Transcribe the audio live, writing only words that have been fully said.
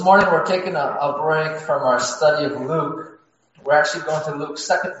This morning we're taking a break from our study of Luke. We're actually going to Luke's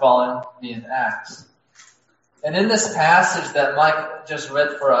second volume, being Acts. And in this passage that Mike just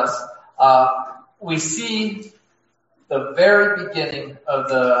read for us, we see the very beginning of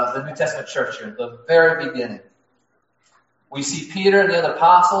the New Testament church here, the very beginning. We see Peter and the other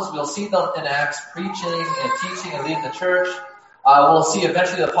apostles. We'll see them in Acts preaching and teaching and leading the church. We'll see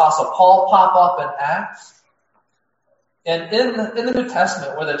eventually the apostle Paul pop up in Acts. And in the New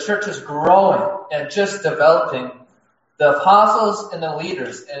Testament, where the church is growing and just developing, the apostles and the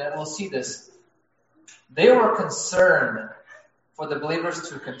leaders, and we'll see this, they were concerned for the believers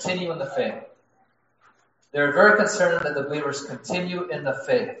to continue in the faith. They were very concerned that the believers continue in the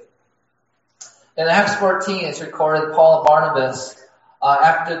faith. In Acts 14, it's recorded Paul and Barnabas,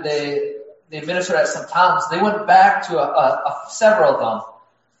 after they ministered at some towns, they went back to several of them.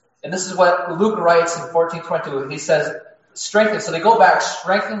 And this is what Luke writes in 14:22. He says, strengthen. So they go back,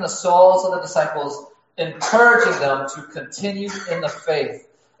 strengthening the souls of the disciples, encouraging them to continue in the faith,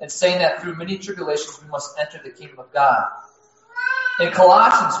 and saying that through many tribulations we must enter the kingdom of God. In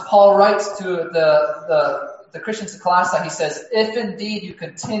Colossians, Paul writes to the Christians in Colossae, he says, if indeed you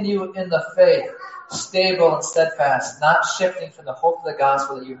continue in the faith, stable and steadfast, not shifting from the hope of the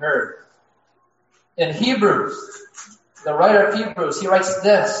gospel that you heard. In Hebrews, the writer of Hebrews, he writes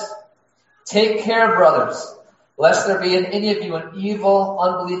this, take care, brothers, lest there be in any of you an evil,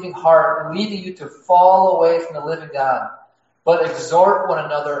 unbelieving heart, leading you to fall away from the living God. But exhort one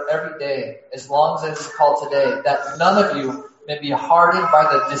another every day, as long as it is called today, that none of you may be hardened by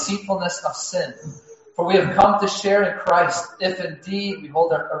the deceitfulness of sin. For we have come to share in Christ, if indeed we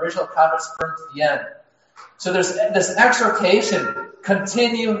hold our original confidence firm to the end. So there's this exhortation,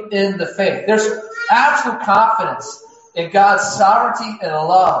 continue in the faith. There's absolute confidence in God's sovereignty and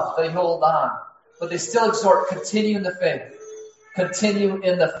love that they hold on. But they still exhort, continue in the faith. Continue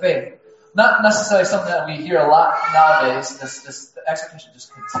in the faith. Not necessarily something that we hear a lot nowadays, this exhortation,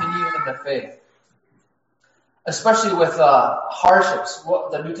 just continue in the faith. Especially with hardships, what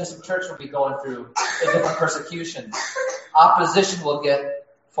the New Testament church will be going through, in different persecutions. Opposition will get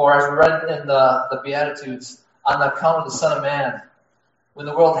for, as we read in the Beatitudes, on account of the Son of Man. When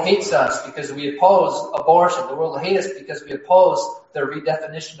the world hates us because we oppose abortion, the world will hate us because we oppose the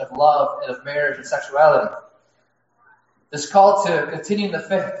redefinition of love and of marriage and sexuality. This call to continue in the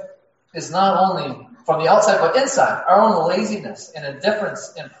faith is not only from the outside but inside, our own laziness and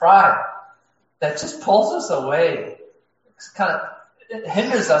indifference and pride that just pulls us away. It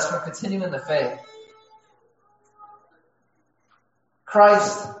hinders us from continuing the faith.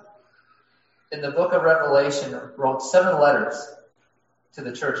 Christ, in the book of Revelation, wrote 7 letters to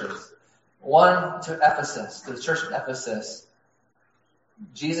the churches. One to Ephesus, to the church in Ephesus.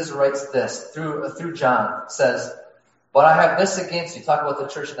 Jesus writes this through John, says, but I have this against you, talk about the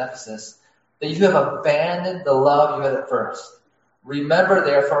church in Ephesus, that you have abandoned the love you had at first. Remember,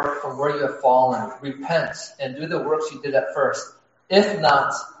 therefore, from where you have fallen, repent, and do the works you did at first. If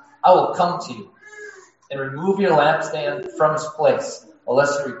not, I will come to you and remove your lampstand from its place,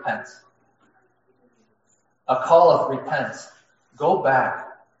 unless you repent. A call of repent. Go back.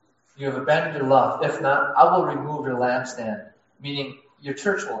 You have abandoned your love. If not, I will remove your lampstand, meaning your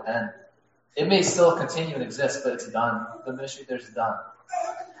church will end. It may still continue and exist, but it's done. The ministry there is done.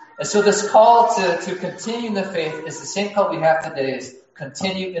 And so this call to continue in the faith is the same call we have today, is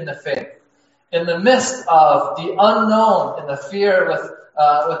continue in the faith. In the midst of the unknown and the fear with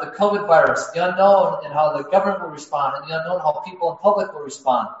the COVID virus, the unknown in how the government will respond, and the unknown how people in public will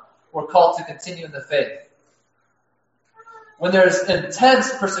respond, we're called to continue in the faith. When there's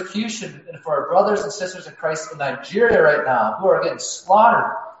intense persecution for our brothers and sisters in Christ in Nigeria right now, who are getting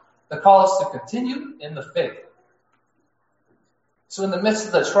slaughtered, the call is to continue in the faith. So in the midst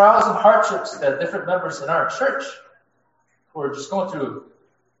of the trials and hardships that different members in our church who are just going through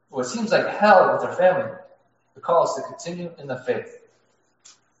what seems like hell with their family, the call is to continue in the faith.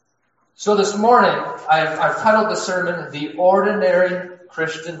 So this morning, I've titled the sermon, The Ordinary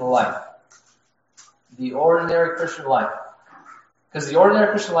Christian Life. The Ordinary Christian Life. Because the ordinary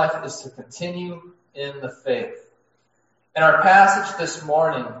Christian life is to continue in the faith. In our passage this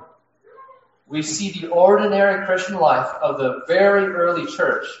morning, we see the ordinary Christian life of the very early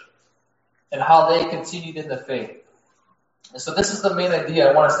church and how they continued in the faith. And so this is the main idea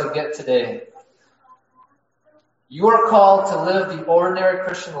I want us to get today. You are called to live the ordinary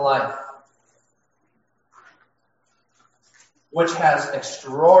Christian life, which has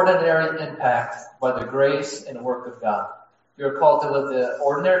extraordinary impact by the grace and work of God. You're called to live the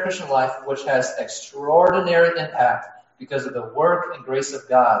ordinary Christian life, which has extraordinary impact because of the work and grace of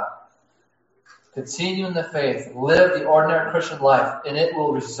God. Continue in the faith. Live the ordinary Christian life, and it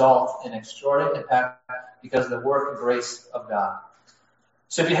will result in extraordinary impact because of the work and grace of God.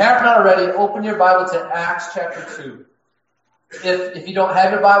 So if you haven't already, open your Bible to Acts chapter 2. If you don't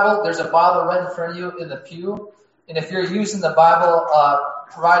have your Bible, there's a Bible right in front of you in the pew. And if you're using the Bible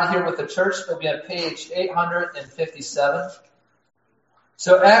provided here with the church, it'll be on page 857.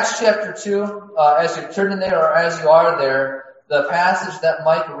 So Acts chapter 2, as you're turning there or as you are there, the passage that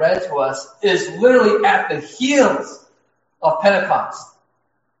Mike read to us is literally at the heels of Pentecost.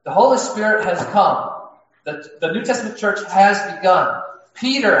 The Holy Spirit has come. The New Testament church has begun.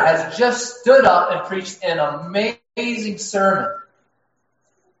 Peter has just stood up and preached an amazing sermon.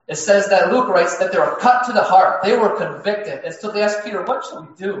 It says that Luke writes that they were cut to the heart. They were convicted. And so they asked Peter, what shall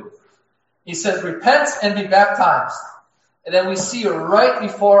we do? He says, repent and be baptized. And then we see right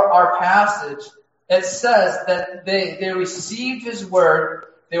before our passage, it says that they received his word,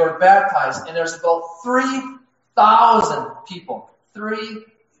 they were baptized, and there's about 3,000 people.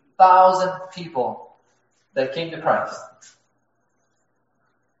 3,000 people that came to Christ.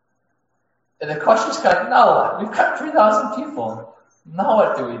 And the question is kind of, now what? We've got 3,000 people. Now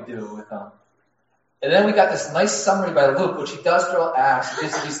what do we do with them? And then we got this nice summary by Luke, which he does through Acts. He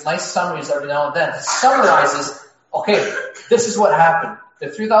gives these nice summaries every now and then. He summarizes, okay, this is what happened. The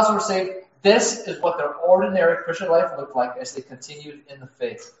 3,000 were saved. This is what their ordinary Christian life looked like as they continued in the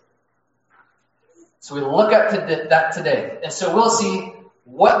faith. So we look at that today. And so we'll see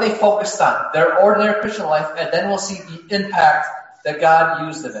what they focused on, their ordinary Christian life, and then we'll see the impact that God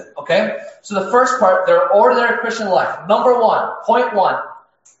used of it. Okay? So the first part, their ordinary Christian life. Number one, point one,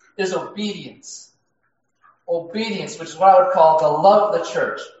 is obedience. Obedience, which is what I would call the love of the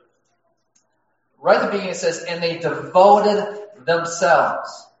church. Right at the beginning it says, and they devoted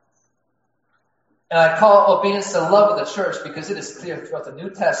themselves. And I call obedience the love of the church because it is clear throughout the New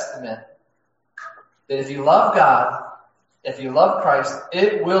Testament that if you love God, if you love Christ,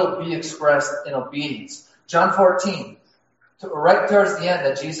 it will be expressed in obedience. John 14, right towards the end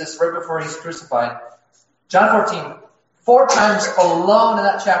that Jesus, right before he's crucified, John 14, 4 times alone in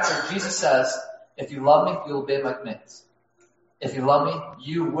that chapter, Jesus says, if you love me, you'll obey my commands. If you love me,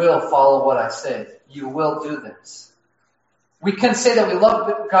 you will follow what I say. You will do this. We can say that we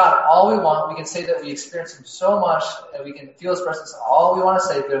love God all we want. We can say that we experience him so much and we can feel his presence all we want to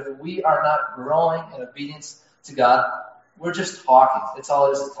say. But if we are not growing in obedience to God, we're just talking. It's all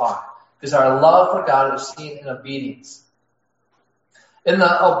it is to talk. Because our love for God is seen in obedience. In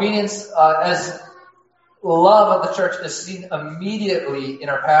the obedience as love of the church is seen immediately in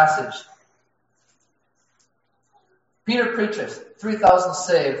our passage. Peter preaches, 3,000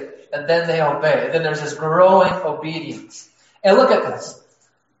 saved, and then they obey. And then there's this growing obedience. And look at this.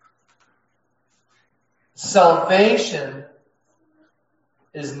 Salvation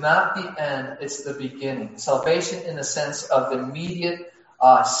is not the end, it's the beginning. Salvation in the sense of the immediate,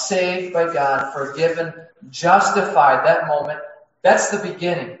 saved by God, forgiven, justified, that moment. That's the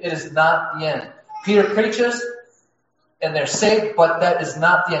beginning. It is not the end. Peter preaches, and they're saved, but that is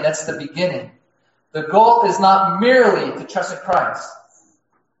not the end. That's the beginning. The goal is not merely to trust in Christ.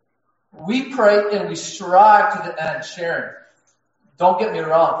 We pray and we strive to the end, Sharon. Don't get me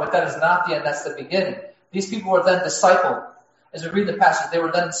wrong, but that is not the end. That's the beginning. These people were then discipled. As we read the passage, they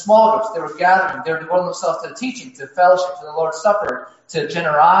were then in small groups. They were gathering. They were devoting themselves to the teaching, to fellowship, to the Lord's Supper, to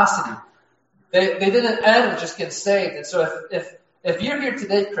generosity. They didn't end with just getting saved. And so if you're here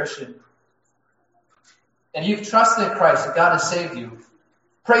today, Christian, and you've trusted in Christ and God has saved you,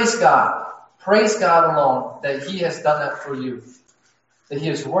 praise God. Praise God alone that he has done that for you. That he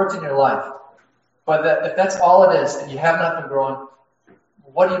has worked in your life. But that if that's all it is, and you have not been growing,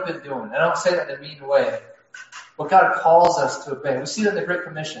 what have you been doing? I don't say that in a mean way. But God calls us to obey. We see that in the Great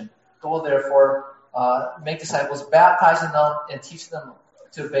Commission. Go therefore, make disciples, baptizing them, and teach them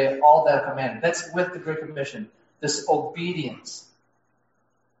to obey all that I commanded. That's with the Great Commission. This obedience.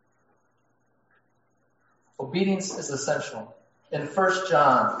 Obedience is essential. In 1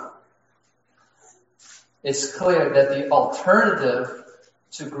 John, it's clear that the alternative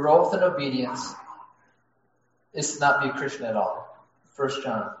to growth in obedience is to not be a Christian at all. 1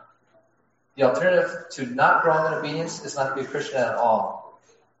 John. The alternative to not growing in obedience is not to be a Christian at all.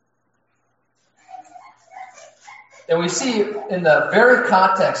 And we see in the very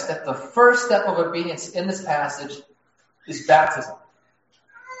context that the first step of obedience in this passage is baptism.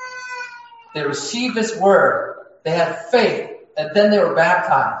 They received this word, they had faith, and then they were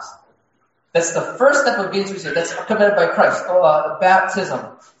baptized. That's the first step of obedience we see. That's committed by Christ, baptism.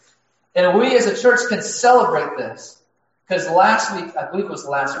 And we as a church can celebrate this. Because last week, I believe it was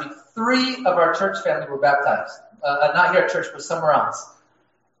last week, 3 of our church family were baptized. Not here at church, but somewhere else.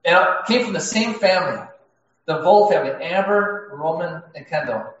 And it came from the same family, the Vole family, Amber, Roman, and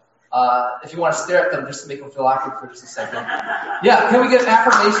Kendall. If you want to stare at them just to make them feel awkward for just a second. Yeah, can we get an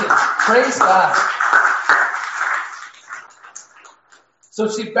affirmation? Praise God. So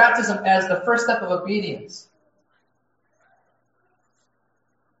see baptism as the first step of obedience.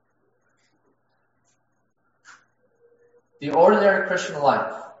 The ordinary Christian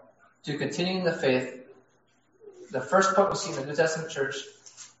life, to continuing the faith, the first point we see in the New Testament church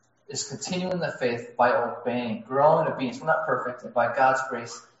is continuing the faith by obeying, growing in obedience. We're not perfect, and by God's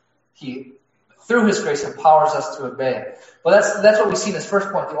grace, He, through His grace, empowers us to obey. Well, that's what we see in this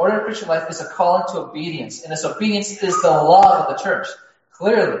first point. The ordinary Christian life is a calling to obedience, and this obedience is the love of the church.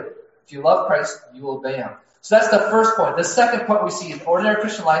 Clearly, if you love Christ, you will obey Him. So that's the first point. The second point we see in ordinary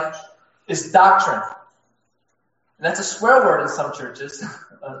Christian life is doctrine. And that's a swear word in some churches,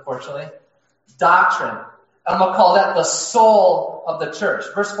 unfortunately. Doctrine. I'm going to call that the soul of the church.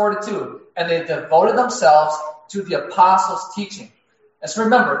 Verse 42, and they devoted themselves to the apostles' teaching. And so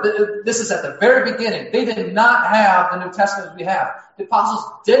remember, this is at the very beginning. They did not have the New Testament we have. The apostles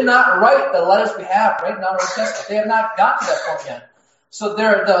did not write the letters we have right now in the New Testament. They have not gotten to that point yet. So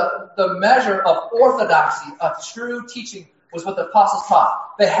the measure of orthodoxy, of true teaching, was what the apostles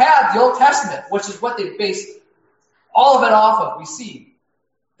taught. They had the Old Testament, which is what they based all of it off of. We see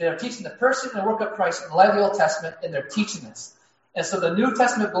they're teaching the person and the work of Christ in the light of the Old Testament, and they're teaching this. And so the New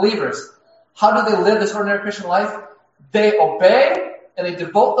Testament believers, how do they live this ordinary Christian life? They obey and they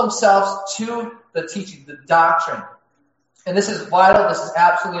devote themselves to the teaching, the doctrine. And this is vital. This is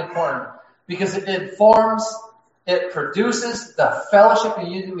absolutely important because it informs, it produces the fellowship and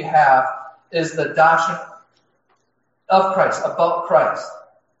unity we have is the doctrine of Christ, about Christ.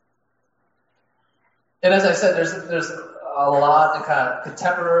 And as I said, there's a lot in kind of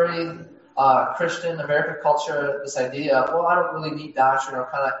contemporary Christian American culture, this idea of, well, I don't really need doctrine, or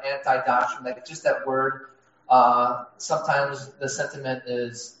kind of anti-doctrine, like just that word. Sometimes the sentiment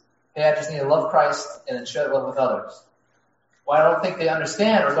is, hey, I just need to love Christ and then share love with others. What I don't think they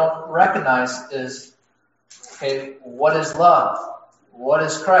understand or don't recognize is, okay, what is love? What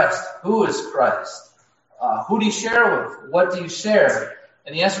is Christ? Who is Christ? Who do you share with? What do you share?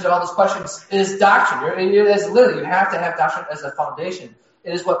 And the answer to all those questions is doctrine. It is literally, you have to have doctrine as a foundation.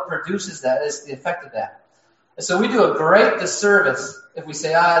 It is what produces that, it is the effect of that. And so we do a great disservice if we say,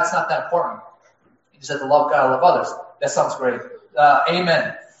 it's not that important. You just have to love God and love others. That sounds great.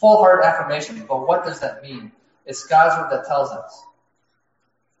 Amen. Full-hearted affirmation. But what does that mean? It's God's word that tells us.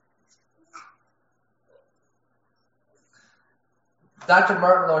 Dr.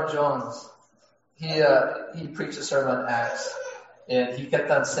 Martin Lloyd-Jones, he preached a sermon on Acts. And he kept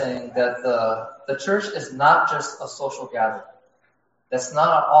on saying that the church is not just a social gathering. That's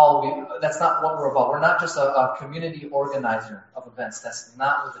not what we're about. We're not just a community organizer of events. That's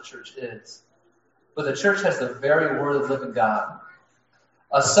not what the church is. But the church has the very word of the living God.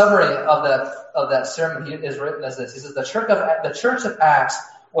 A summary of that sermon is written as this. He says, the church of Acts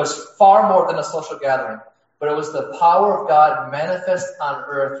was far more than a social gathering, but it was the power of God manifest on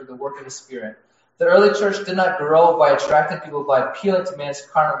earth through the work of the Spirit. The early church did not grow by attracting people by appealing to man's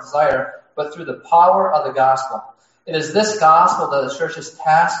carnal desire, but through the power of the gospel. It is this gospel that the church is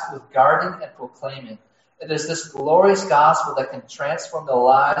tasked with guarding and proclaiming. It is this glorious gospel that can transform the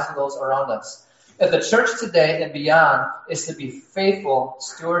lives of those around us. If the church today and beyond is to be faithful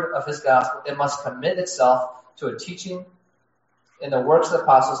steward of his gospel, it must commit itself to a teaching in the works of the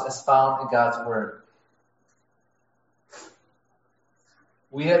apostles as found in God's word.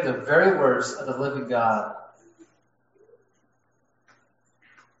 We have the very words of the living God.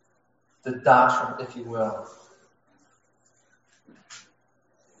 The doctrine, if you will.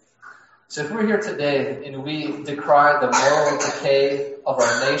 So if we're here today and we decry the moral decay of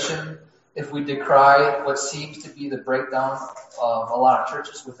our nation, if we decry what seems to be the breakdown of a lot of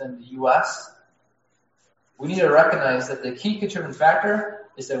churches within the U.S., we need to recognize that the key contributing factor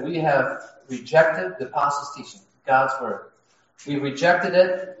is that we have rejected the apostles' teaching, God's word. We've rejected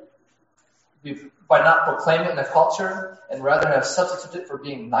it by not proclaiming it in the culture and rather have substituted it for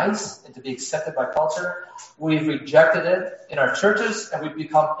being nice and to be accepted by culture. We've rejected it in our churches and we've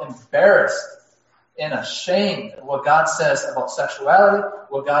become embarrassed and ashamed of what God says about sexuality,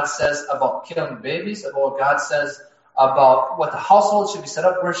 what God says about killing babies, about what God says about what the household should be set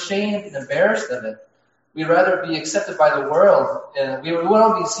up. We're ashamed and embarrassed of it. We'd rather be accepted by the world and we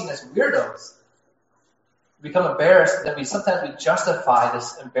want to be seen as weirdos. Become embarrassed, and sometimes we justify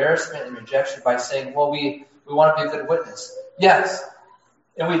this embarrassment and rejection by saying, well, we want to be a good witness. Yes.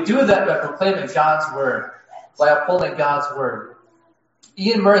 And we do that by proclaiming God's word, by upholding God's word.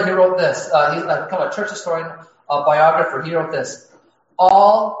 Ian Murray, he wrote this. He's become a church historian, a biographer. He wrote this.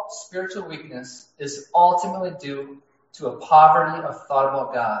 all spiritual weakness is ultimately due to a poverty of thought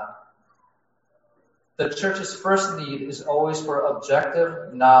about God. The church's first need is always for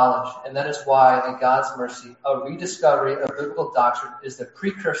objective knowledge, and that is why, in God's mercy, a rediscovery of biblical doctrine is the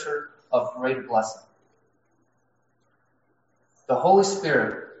precursor of greater blessing. The Holy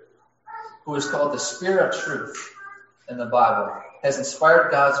Spirit, who is called the Spirit of Truth in the Bible, has inspired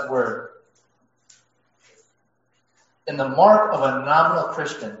God's Word. And the mark of a nominal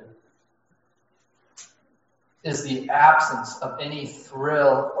Christian is the absence of any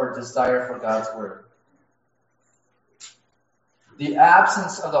thrill or desire for God's Word. The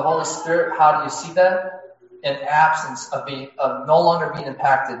absence of the Holy Spirit, how do you see that? An absence of no longer being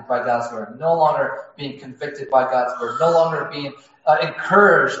impacted by God's Word, no longer being convicted by God's Word, no longer being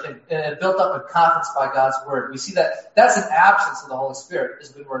encouraged and built up in confidence by God's Word. We see that that's an absence of the Holy Spirit,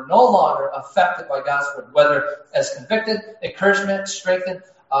 is when we're no longer affected by God's Word, whether as convicted, encouragement, strengthened,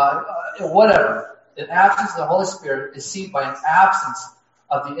 whatever. An absence of the Holy Spirit is seen by an absence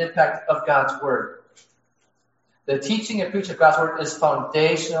of the impact of God's Word. The teaching and preaching of God's Word is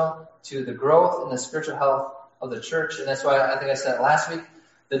foundational to the growth and the spiritual health of the church. And that's why I think I said last week,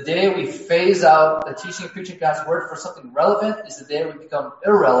 the day we phase out the teaching and preaching of God's Word for something relevant is the day we become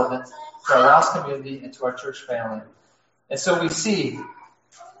irrelevant to our lost community and to our church family. And so we see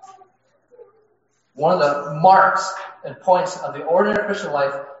one of the marks and points of the ordinary Christian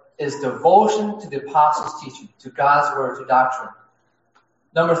life is devotion to the apostles' teaching, to God's Word, to doctrine.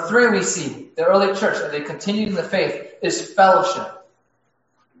 Number 3, we see the early church, and they continued in the faith, is fellowship.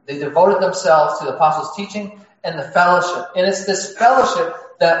 They devoted themselves to the apostles' teaching and the fellowship. And it's this fellowship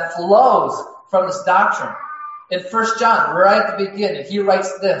that flows from this doctrine. In 1 John, right at the beginning, he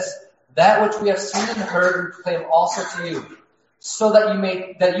writes this, "That which we have seen and heard we proclaim also to you, so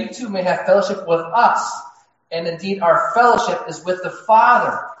that you too may have fellowship with us. And indeed our fellowship is with the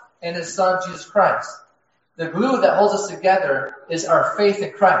Father and His Son, Jesus Christ." The glue that holds us together is our faith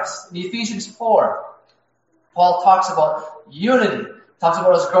in Christ. In Ephesians 4, Paul talks about unity, talks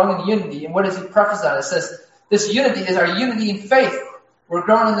about us growing in unity. And what does he preface that? It says, this unity is our unity in faith. We're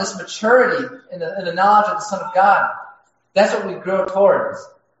growing in this maturity, in the knowledge of the Son of God. That's what we grow towards.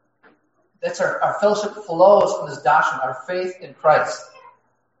 That's our fellowship flows from this doctrine, our faith in Christ.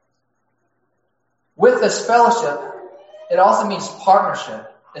 With this fellowship, it also means partnership.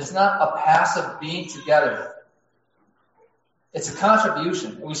 It's not a passive being together. It's a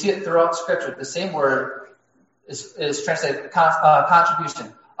contribution. And we see it throughout Scripture. The same word is translated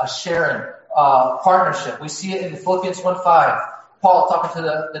contribution, a sharing, partnership. We see it in Philippians 1:5. Paul, talking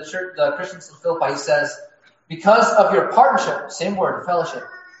to the church, the Christians in Philippi, he says, "Because of your partnership," same word, fellowship,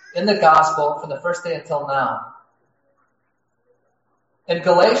 "in the gospel from the first day until now." In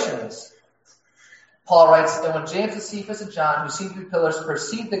Galatians, Paul writes, "And when James and Cephas and John, who seemed to be pillars,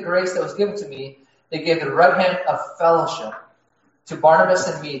 perceived the grace that was given to me, they gave the right hand of fellowship to Barnabas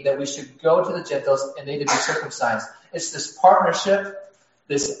and me, that we should go to the Gentiles and they to be circumcised." It's this partnership,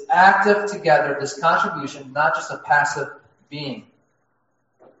 this active together, this contribution, not just a passive being.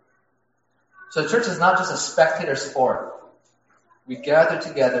 So the church is not just a spectator sport. We gather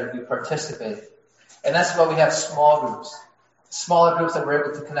together, we participate. And that's why we have small groups. Smaller groups that we're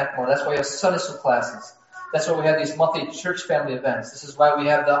able to connect more. That's why we have Sunday school classes. That's why we have these monthly church family events. This is why we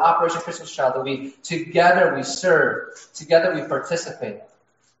have the Operation Christmas Child, that together we serve, together we participate.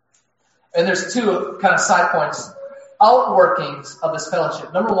 And there's 2 kind of side points, outworkings of this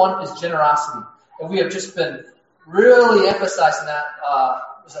fellowship. Number 1 is generosity. And we have just been really emphasizing that,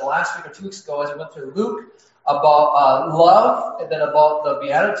 was it last week or 2 weeks ago as we went through Luke, about love, and then about the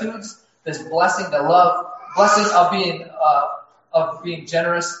Beatitudes, this blessing, blessing of being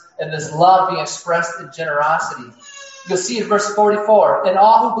generous, and this love being expressed in generosity. You'll see in verse 44, "And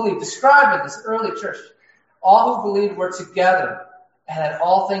all who believed," describing this early church, "all who believed were together and had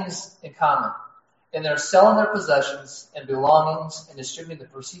all things in common. And they're selling their possessions and belongings and distributing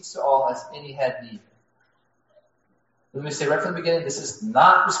the proceeds to all as any had need." Let me say right from the beginning, this is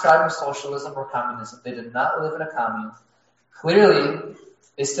not describing socialism or communism. They did not live in a commune. Clearly,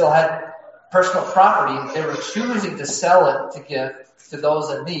 they still had personal property. They were choosing to sell it to give to those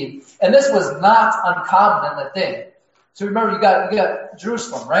in need. And this was not uncommon in that day. So remember, you got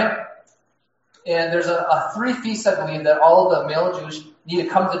Jerusalem, right? And there's a 3 feasts, I believe, that all of the male Jews need to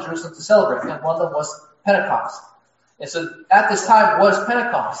come to Jerusalem to celebrate. And one of them was Pentecost. And so at this time was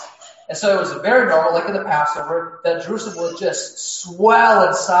Pentecost. And so it was very normal, like in the Passover, that Jerusalem would just swell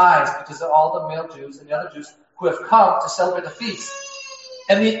in size because of all the male Jews and the other Jews who have come to celebrate the feast.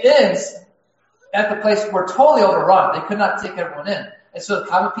 And the inns at the place were totally overrun. They could not take everyone in. And so the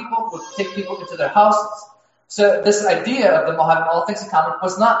common people would take people into their houses So this idea of them all having all things in common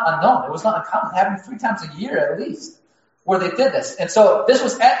was not unknown. It was not uncommon. It happened 3 times a year at least where they did this. And so this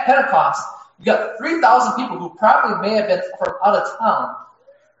was at Pentecost. You got 3,000 people who probably may have been from out of town.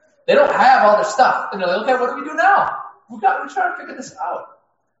 They don't have all their stuff. And they're like, okay, what do we do now? We're trying to figure this out.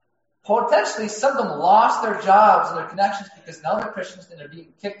 Potentially, some of them lost their jobs and their connections because now they're Christians and they're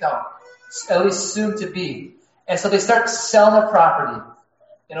being kicked out, at least soon to be. And so they start selling their property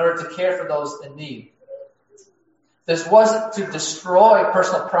in order to care for those in need. This wasn't to destroy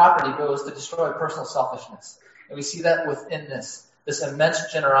personal property, but it was to destroy personal selfishness. And we see that within this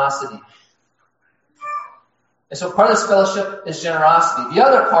immense generosity. And so part of this fellowship is generosity. The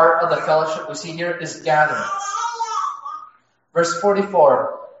other part of the fellowship we see here is gathering. Verse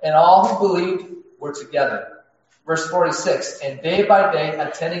 44, and all who believed were together. Verse 46, and day by day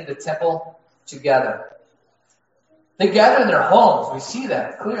attending the temple together. They gathered in their homes. We see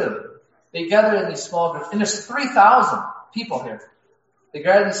that clearly. They gathered in these small groups. And there's 3,000 people here. They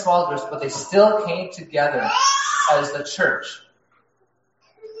gathered in these small groups, but they still came together as the church.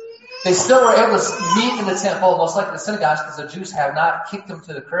 They still were able to meet in the temple, most likely the synagogues, because the Jews have not kicked them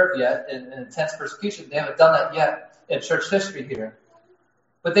to the curb yet in intense persecution. They haven't done that yet in church history here.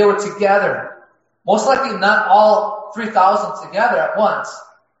 But they were together. Most likely not all 3,000 together at once,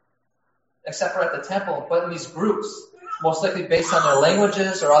 except for at the temple, but in these groups, most likely based on their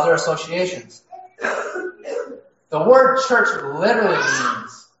languages or other associations. The word church literally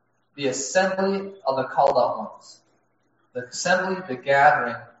means the assembly of the called out ones. The assembly, the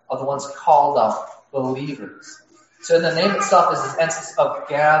gathering of the ones called out, believers. So in the name itself is this emphasis of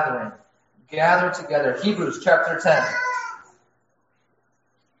gathering. Gather together. Hebrews chapter 10.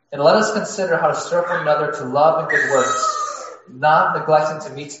 And let us consider how to serve one another to love and good works, not neglecting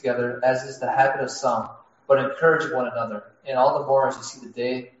to meet together, as is the habit of some, but encourage one another, and all the more as you see the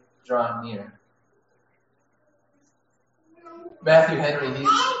day drawing near. Matthew Henry,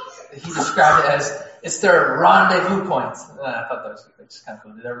 he described it as, it's their rendezvous point. I thought that was just kind of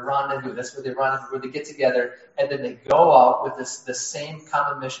cool. Their rendezvous. That's where they rendezvous, where they get together, and then they go out with this same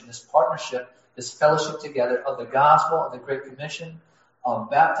common mission, this partnership, this fellowship together of the gospel, of the Great Commission,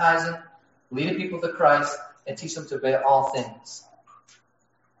 of baptizing, leading people to Christ, and teach them to obey all things.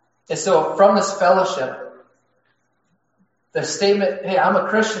 And so from this fellowship, the statement, hey, I'm a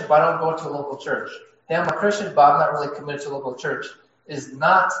Christian, but I don't go to a local church. Hey, I'm a Christian, but I'm not really committed to a local church, is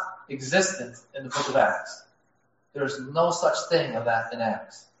not existent in the book of Acts. There's no such thing of that in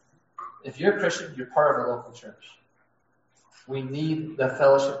Acts. If you're a Christian, you're part of a local church. We need the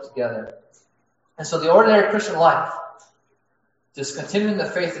fellowship together. And so the ordinary Christian life, this continuing the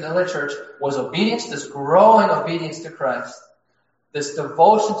faith in the church, was obedience, this growing obedience to Christ, this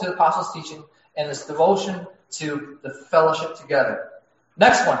devotion to the apostles' teaching, and this devotion to the fellowship together.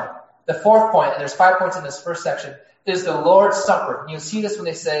 Next one, the fourth point, and there's 5 points in this first section, is the Lord's Supper. And you'll see this when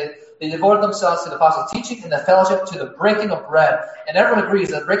they say they devoted themselves to the apostles' teaching and the fellowship to the breaking of bread. And everyone agrees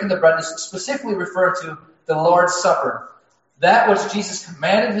that breaking the bread is specifically referred to the Lord's Supper. That which Jesus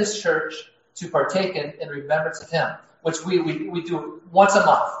commanded his church to partake in remembrance of him, which we do once a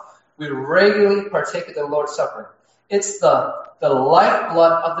month. We regularly partake of the Lord's Supper. It's the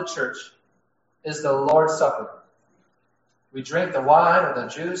lifeblood of the church is the Lord's Supper. We drink the wine or the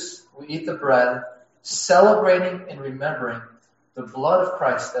juice, we eat the bread, celebrating and remembering the blood of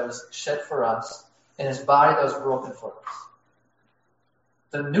Christ that was shed for us and his body that was broken for us.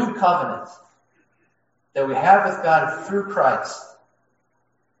 The new covenant that we have with God through Christ.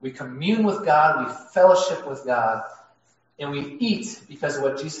 We commune with God, we fellowship with God, and we eat because of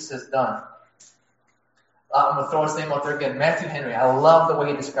what Jesus has done. I'm going to throw his name out there again. Matthew Henry. I love the way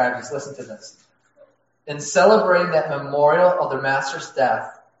he describes this. Listen to this. In celebrating that memorial of their master's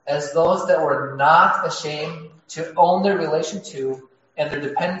death, as those that were not ashamed to own their relation to and their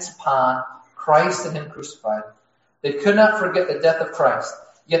dependence upon Christ and him crucified. They could not forget the death of Christ,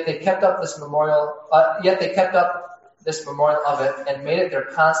 yet they kept up this memorial of it and made it their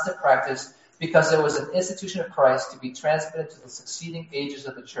constant practice because it was an institution of Christ to be transmitted to the succeeding ages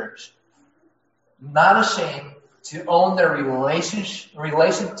of the church. Not ashamed to own their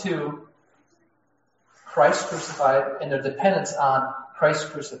relation to Christ crucified and their dependence on Christ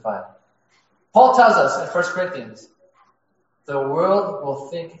crucified. Paul tells us in 1 Corinthians, the world will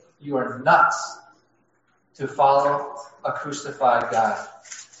think you are nuts to follow a crucified God.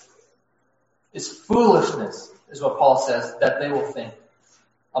 It's foolishness, is what Paul says, that they will think.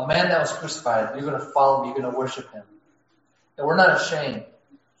 A man that was crucified, you're going to follow him, you're going to worship him. And we're not ashamed.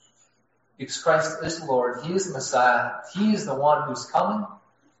 Because Christ is Lord. He is the Messiah. He is the one who's coming.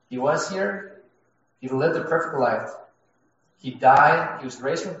 He was here. He lived a perfect life. He died, he was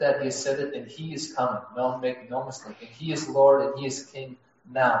raised from the dead, he ascended, and he is coming. Make no mistake. And he is Lord and he is King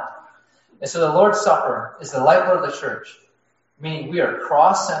now. And so the Lord's Supper is the lifeblood of the church, meaning we are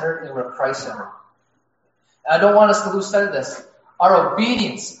cross-centered and we're Christ-centered. And I don't want us to lose sight of this. Our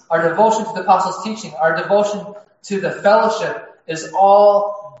obedience, our devotion to the apostles' teaching, our devotion to the fellowship is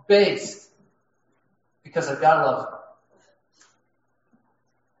all based because of God loves us.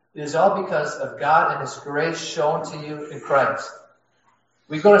 It is all because of God and His grace shown to you in Christ.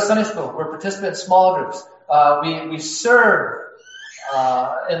 We go to Sunday school. We're participants in small groups. We serve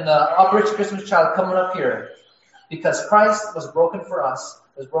in the Operation Christmas Child coming up here because Christ was broken for us,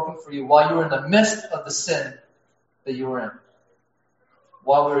 was broken for you while you were in the midst of the sin that you were in.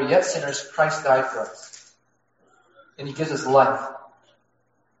 While we were yet sinners, Christ died for us. And He gives us life.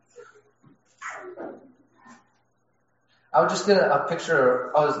 I was just getting a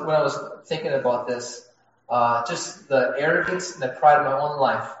picture, when I was thinking about this, just the arrogance and the pride of my own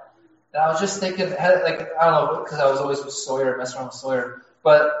life. And I was just thinking, I don't know, because I was always with Sawyer, messing around with Sawyer,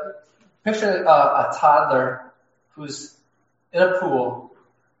 but picture a toddler who's in a pool,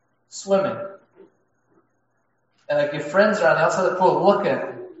 swimming. And your friends are on the outside of the pool looking.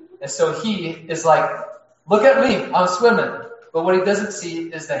 And so he is like, look at me, I'm swimming. But what he doesn't see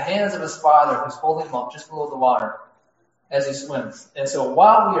is the hands of his father who's holding him up just below the water as he swims. And so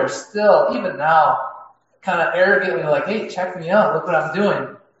while we are still, even now, kind of arrogantly like, hey, check me out, look what I'm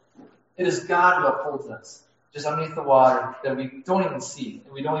doing. It is God who upholds us, just underneath the water, that we don't even see,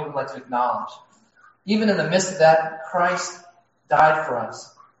 and we don't even like to acknowledge. Even in the midst of that, Christ died for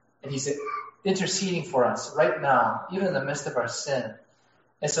us, and He's interceding for us right now, even in the midst of our sin.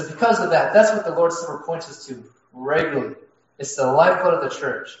 And so because of that, that's what the Lord's Supper points us to regularly. It's the lifeblood of the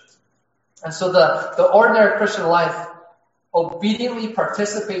church. And so the ordinary Christian life obediently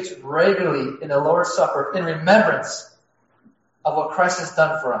participates regularly in the Lord's Supper in remembrance of what Christ has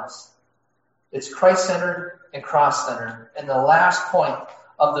done for us. It's Christ-centered and cross-centered. And the last point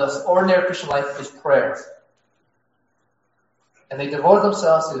of this ordinary Christian life is prayer. And they devoted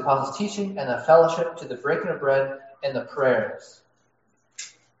themselves to the apostles' teaching and the fellowship, to the breaking of bread and the prayers.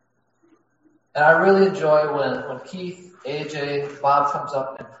 And I really enjoy when Keith, AJ, Bob comes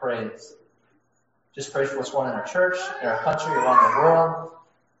up and prays. Just pray for what's going on in our church, in our country, around the world,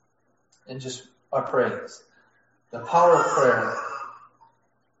 and just our praise. The power of prayer.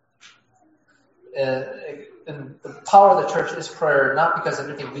 And the power of the church is prayer, not because of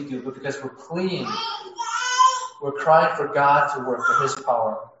anything we do, but because we're pleading. We're crying for God to work, for His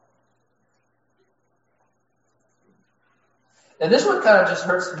power. And this one kind of just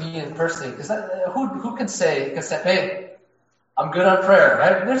hurts me personally, because who can say, hey, I'm good on prayer,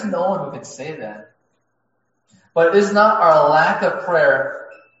 right? There's no one who can say that. But is not our lack of prayer,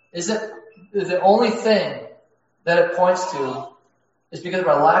 is the only thing that it points to is because of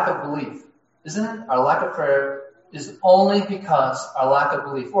our lack of belief. Isn't it? Our lack of prayer is only because our lack of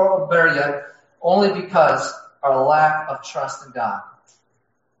belief. Or better yet, only because our lack of trust in God.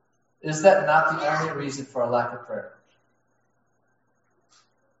 Is that not the only reason for our lack of prayer?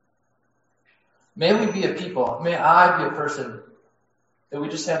 May we be a people, may I be a person that we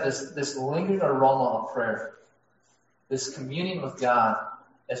just have this lingering aroma of prayer. This communion with God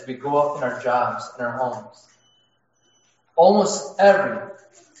as we go up in our jobs, in our homes. Almost every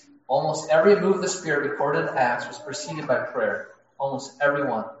move of the Spirit recorded in Acts was preceded by prayer. Almost every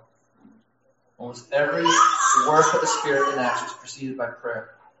one. Almost every work of the Spirit in Acts was preceded by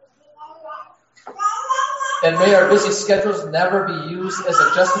prayer. And may our busy schedules never be used as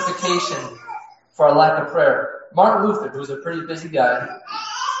a justification for our lack of prayer. Martin Luther, who's a pretty busy guy,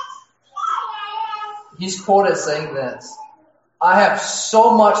 he's quoted as saying this: I have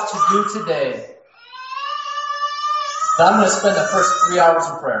so much to do today that I'm going to spend the first 3 hours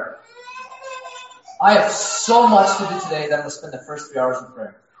in prayer. I have so much to do today that I'm going to spend the first 3 hours in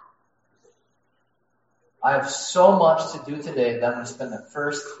prayer. I have so much to do today that I'm going to spend the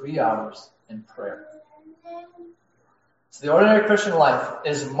first 3 hours in prayer. So the ordinary Christian life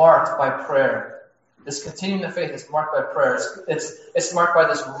is marked by prayer. This continuing the faith is marked by prayer. It's marked by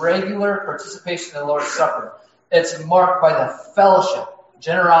this regular participation in the Lord's Supper. It's marked by the fellowship,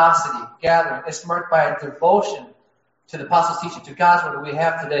 generosity, gathering. It's marked by a devotion to the apostles' teaching, to God's word that we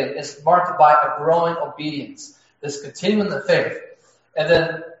have today. It's marked by a growing obedience. This continuing the faith. And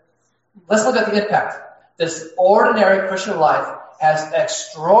then let's look at the impact. This ordinary Christian life has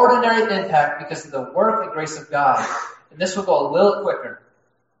extraordinary impact because of the work and grace of God. And this will go a little quicker.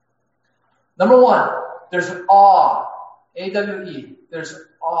 Number one, there's awe. A-W-E. There's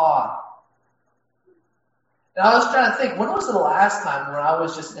awe. And I was trying to think, when was the last time when I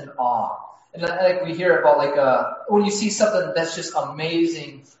was just in awe? And like we hear about when you see something that's just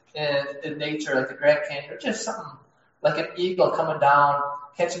amazing in nature, like the Grand Canyon, or just something like an eagle coming down,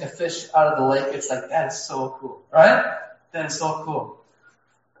 catching a fish out of the lake, it's like, that is so cool, right? That is so cool.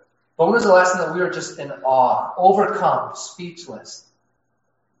 But when was the last time that we were just in awe, overcome, speechless?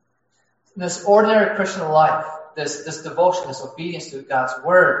 In this ordinary Christian life, this devotion, this obedience to God's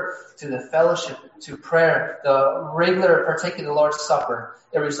word, to the fellowship, to prayer, the regular partaking of the Lord's Supper,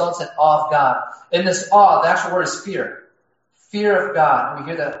 it results in awe of God. In this awe, the actual word is fear. Fear of God. And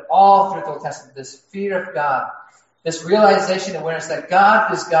we hear that all through the Old Testament, this fear of God. This realization and awareness that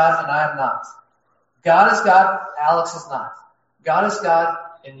God is God and I am not. God is God, Alex is not. God is God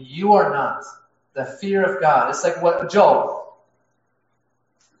and you are not. The fear of God. It's like what Job.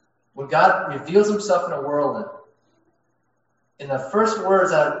 When God reveals himself in a whirlwind, in the first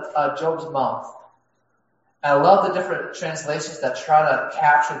words out of Job's mouth, and I love the different translations that try to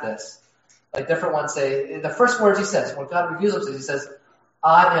capture this. Like different ones say, the first words he says, when God reveals himself, he says,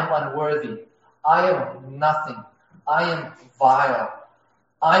 I am unworthy. I am nothing. I am vile.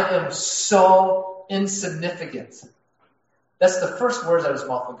 I am so insignificant. That's the first words out of his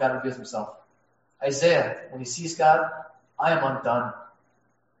mouth when God reveals himself. Isaiah, when he sees God, I am undone.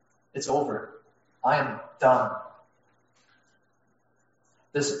 It's over. I am done.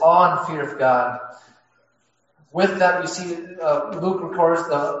 This awe and fear of God. With that, we see Luke records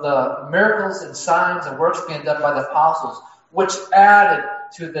the miracles and signs and works being done by the apostles, which added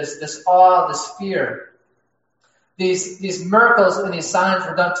to this awe, this fear. These miracles and these signs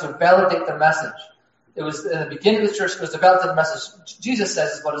were done to validate the message. It was in the beginning of the church, it was to validate the message. Jesus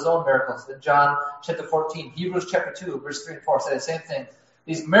says about his own miracles in John chapter 14. Hebrews chapter 2, verse 3 and 4 say the same thing.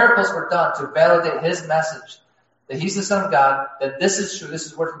 These miracles were done to validate his message, that he's the Son of God, that this is true, this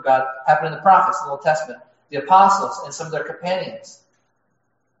is word from God, happened in the prophets in the Old Testament, the apostles, and some of their companions.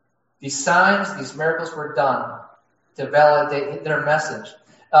 These signs, these miracles were done to validate their message.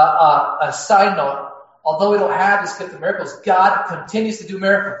 A side note, although we don't have this gift of miracles, God continues to do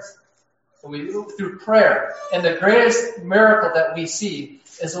miracles. Through prayer. And the greatest miracle that we see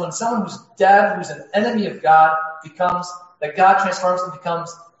is when someone who's dead, who's an enemy of God, that God transforms and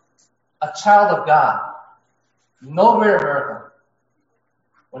becomes a child of God. No greater miracle.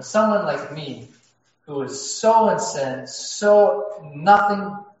 When someone like me, who is so in sin, so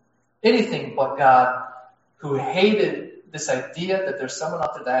anything but God, who hated this idea that there's someone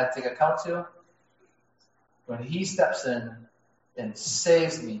out there that I had to take account to, when he steps in and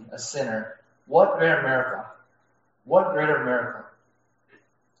saves me, a sinner, what greater miracle? What greater miracle?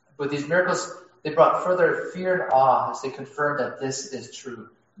 But these miracles, they brought further fear and awe as they confirmed that this is true.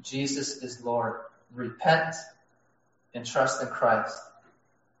 Jesus is Lord. Repent and trust in Christ.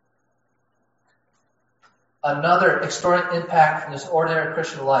 Another extraordinary impact from this ordinary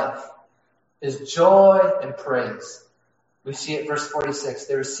Christian life is joy and praise. We see it verse 46.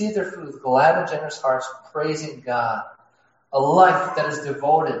 They received their food with glad and generous hearts, praising God. A life that is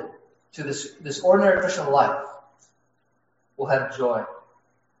devoted to this ordinary Christian life will have joy.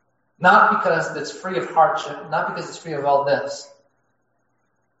 Not because it's free of hardship, not because it's free of all this,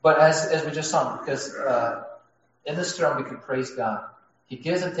 but as we just saw, because in this storm we can praise God. He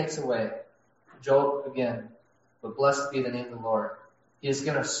gives and takes away. Job again, but blessed be the name of the Lord. He has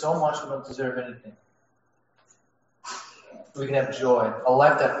given us so much we don't deserve anything. We can have joy, a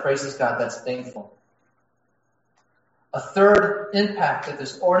life that praises God, that's thankful. A third impact of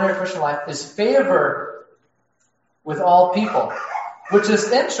this ordinary Christian life is favor with all people, which is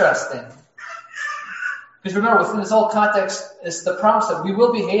interesting. Because remember, within this whole context, it's the promise that we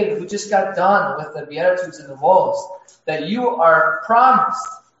will be hated. We just got done with the Beatitudes and the woes. That you are promised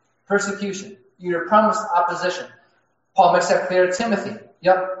persecution. You're promised opposition. Paul makes that clear to Timothy.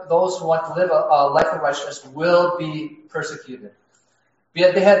 Yep, those who want to live a life of righteousness will be persecuted.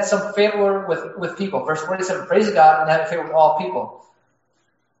 Yet they had some favor with people. Verse 47, praise God and having favor with all people.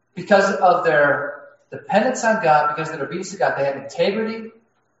 Because of their dependence on God, because of their obedience to God, they had integrity,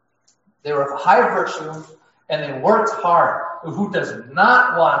 they were of high virtue, and they worked hard. Who does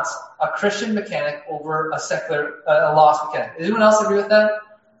not want a Christian mechanic over a secular, a lost mechanic? Does anyone else agree with that?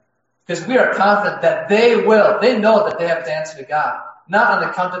 Because we are confident that they know that they have to answer to God. Not on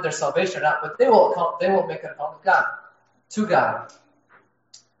account of their salvation or not, but they will make an account to God.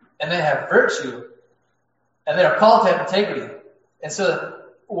 And they have virtue, and they are called to have integrity. And so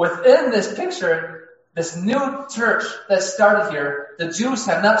within this picture, this new church that started here, the Jews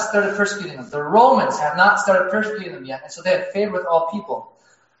have not started persecuting them. The Romans have not started persecuting them yet, and so they have favor with all people.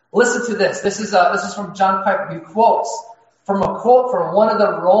 Listen to this. This is from John Piper. He quotes from a quote from one of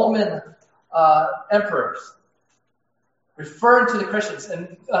the Roman emperors. referring to the Christians.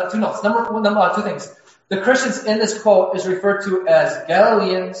 And two notes. Two things. The Christians in this quote is referred to as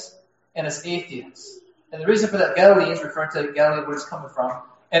Galileans and as atheists. And the reason for that, Galileans referring to Galilee where it's coming from,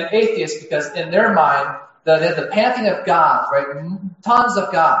 and atheists because in their mind, they had the pantheon of gods, right? Tons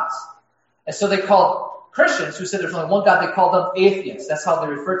of gods. And so they called Christians who said there's only one God, they called them atheists. That's how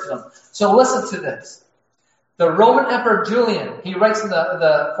they referred to them. So listen to this. The Roman Emperor Julian, he writes in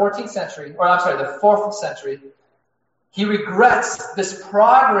the 14th century, or I'm sorry, the 4th century, he regrets this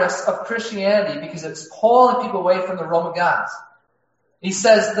progress of Christianity because it's pulling people away from the Roman gods. He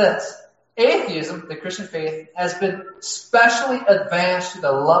says this, atheism, the Christian faith, has been specially advanced to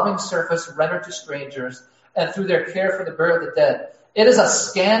the loving service rendered to strangers and through their care for the burial of the dead. It is a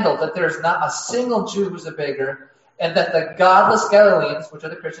scandal that there is not a single Jew who's a beggar, and that the godless Galileans, which are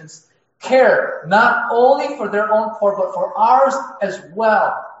the Christians, care not only for their own poor, but for ours as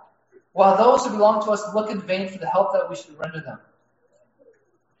well, while those who belong to us look in vain for the help that we should render them.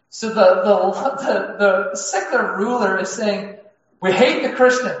 So the secular ruler is saying, we hate the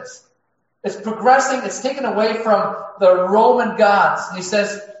Christians. It's progressing, it's taken away from the Roman gods. And he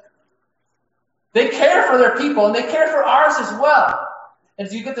says, they care for their people, and they care for ours as well. And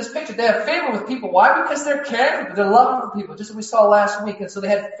so you get this picture. They have favor with people. Why? Because they're caring for people. They're loving for people, just as we saw last week. And so they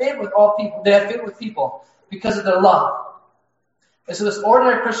had favor with all people. They had favor with people because of their love. And so this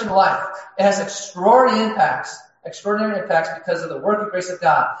ordinary Christian life, it has extraordinary impacts because of the work and grace of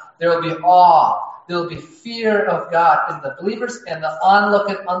God. There will be awe. There will be fear of God in the believers and the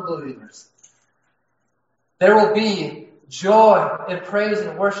onlooking unbelievers. There will be joy and praise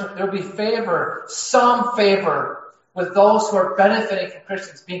and worship. There will be favor, some favor, with those who are benefiting from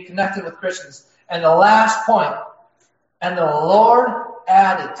Christians, being connected with Christians. And the last point, and the Lord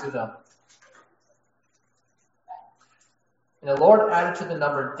added to them. And the Lord added to the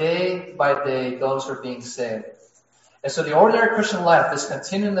number day by day those who are being saved. And so the ordinary Christian life, this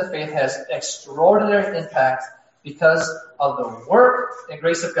continuing the faith, has extraordinary impact because of the work and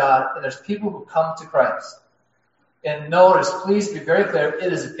grace of God, and there's people who come to Christ. And notice, please be very clear,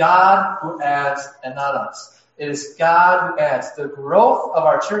 it is God who adds and not us. It is God who adds. The growth of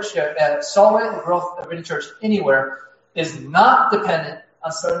our church here at Solway, the growth of any church anywhere, is not dependent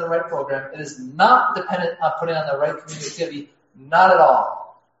on starting the right program. It is not dependent on putting on the right community activity. Not at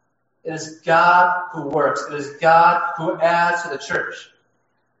all. It is God who works. It is God who adds to the church.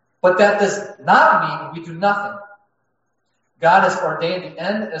 But that does not mean we do nothing. God has ordained the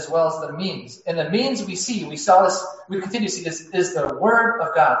end as well as the means. And the means we saw this, we continue to see this, is the Word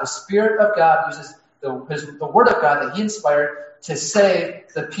of God. The Spirit of God uses the Word of God that He inspired to save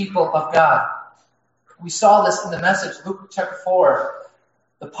the people of God. We saw this in the message, Luke chapter 4.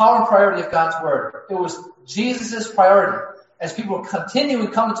 The power and priority of God's Word. It was Jesus' priority. As people were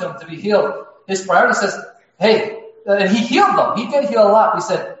continually coming to Him to be healed, His priority says, hey, and He healed them. He did heal a lot. He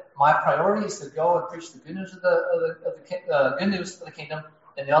said, my priority is to go and preach the good news of the good news of the kingdom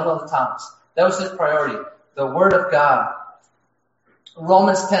in the unloved towns. That was His priority. The Word of God.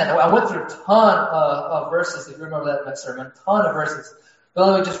 Romans 10. I went through a ton of verses, if you remember that in that sermon. A ton of verses. But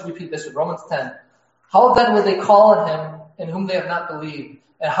let me just repeat this with Romans 10. How then will they call on Him in whom they have not believed?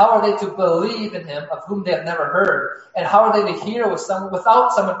 And how are they to believe in Him of whom they have never heard? And how are they to hear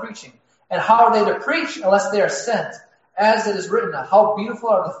without someone preaching? And how are they to preach unless they are sent? As it is written, how beautiful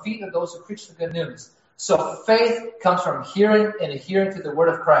are the feet of those who preach the good news. So faith comes from hearing and adhering to the word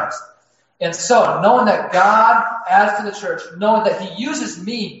of Christ. And so, knowing that God adds to the church, knowing that He uses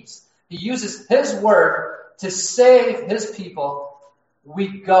means, He uses His word to save His people, we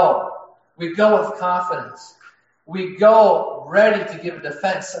go. We go with confidence. We go ready to give a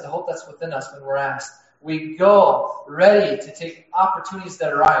defense of the hope that's within us when we're asked. We go ready to take opportunities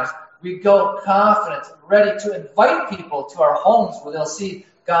that arise. We go confident, ready to invite people to our homes where they'll see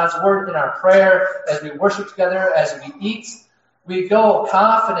God's word in our prayer, as we worship together, as we eat. We go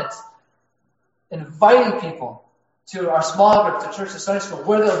confident, inviting people to our small group, to church, to Sunday school,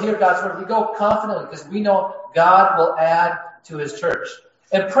 where they'll hear God's word. We go confidently because we know God will add to His church.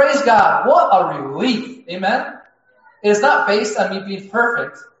 And praise God, what a relief. Amen? It is not based on me being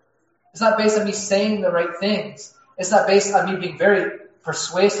perfect. It's not based on me saying the right things. It's not based on me being very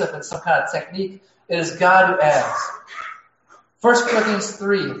persuasive in some kind of technique. It is God who adds. 1 Corinthians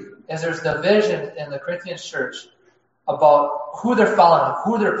 3, as there's division in the Corinthian church about who they're following,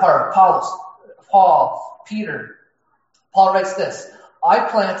 who they're part of. Paul, Peter. Paul writes this, I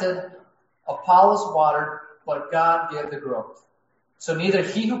planted, Apollos watered, but God gave the growth. So neither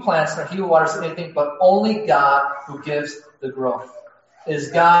he who plants nor he who waters anything, but only God who gives the growth. It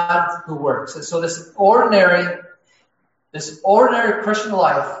is God who works. And so this ordinary Christian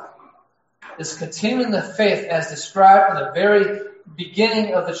life this continuing the faith as described in the very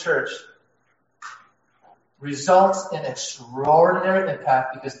beginning of the church, results in extraordinary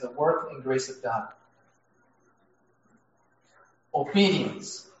impact because of the work and grace of God.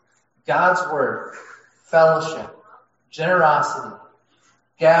 Obedience, God's word, fellowship, generosity,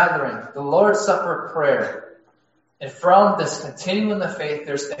 gathering, the Lord's Supper prayer. And from this continuing the faith,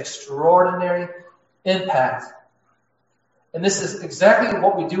 there's extraordinary impact. And this is exactly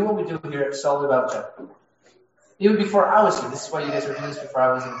what we do here at Solid Bible Chapel. Even before I was here, this is why you guys were doing this before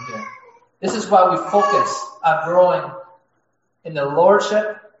I was even here. This is why we focus on growing in the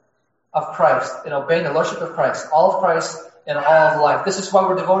Lordship of Christ, in obeying the Lordship of Christ, all of Christ and all of life. This is why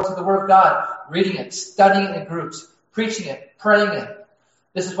we're devoted to the Word of God, reading it, studying it in groups, preaching it, praying it.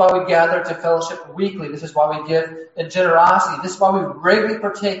 This is why we gather to fellowship weekly. This is why we give in generosity. This is why we regularly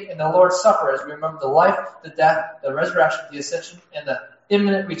partake in the Lord's Supper as we remember the life, the death, the resurrection, the ascension, and the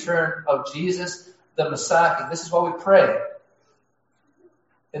imminent return of Jesus, the Messiah. This is why we pray.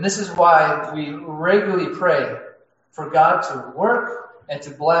 And this is why we regularly pray for God to work and to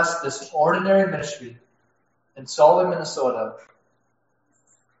bless this ordinary ministry in Solomon, Minnesota.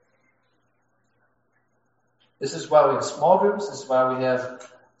 This is why we have small groups. This is why we have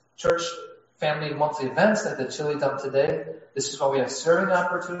church family monthly events like the Chili Dump today. This is why we have serving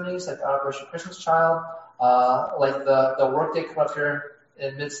opportunities like Operation Christmas Child, like the workday come up here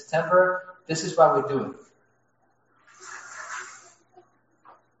in mid-September. This is why we do it.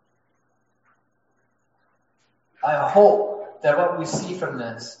 I hope that what we see from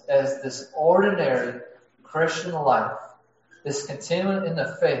this as this ordinary Christian life, this continuing in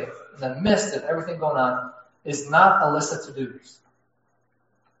the faith, in the midst of everything going on, is not a list of to-dos,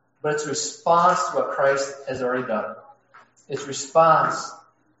 but it's a response to what Christ has already done. It's response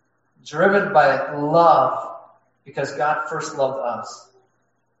driven by love because God first loved us.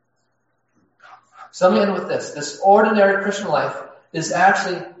 So let me end with this. This ordinary Christian life is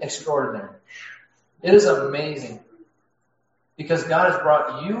actually extraordinary. It is amazing because God has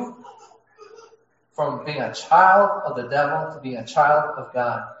brought you from being a child of the devil to being a child of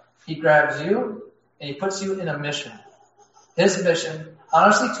God. He grabs you and he puts you in a mission. His mission,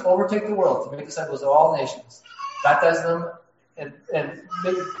 honestly, to overtake the world, to make disciples of all nations, baptize them, and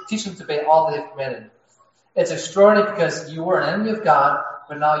teach them to obey all that they've commanded. It's extraordinary because you were an enemy of God,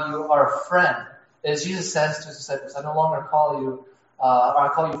 but now you are a friend. As Jesus says to his disciples, I no longer call you, I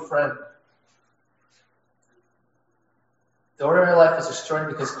call you friend. The ordinary life is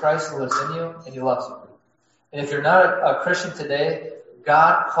extraordinary because Christ lives in you and he loves you. And if you're not a Christian today,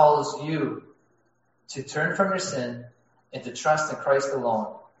 God calls you to turn from your sin and to trust in Christ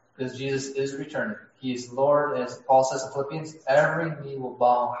alone, because Jesus is returning. He is Lord, as Paul says in Philippians, every knee will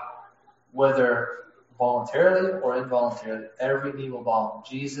bow, whether voluntarily or involuntarily. Every knee will bow.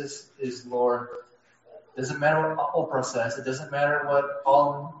 Jesus is Lord. It doesn't matter what Oprah says. It doesn't matter what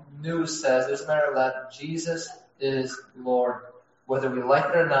all news says. It doesn't matter that Jesus is Lord, whether we like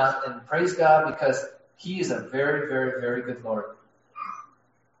it or not. And praise God because he is a very, very, very good Lord.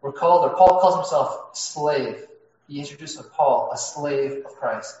 We're called, or Paul calls himself slave. He introduced Paul, a slave of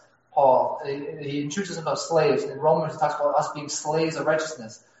Christ. Paul, he introduces himself slaves. In Romans, he talks about us being slaves of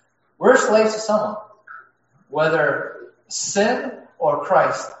righteousness. We're slaves to someone, whether sin or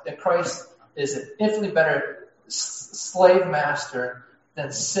Christ. And Christ is an infinitely better slave master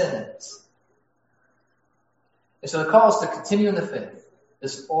than sin is. And so the call is to continue in the faith,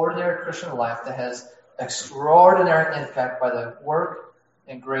 this ordinary Christian life that has extraordinary impact by the work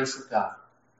and grace of God.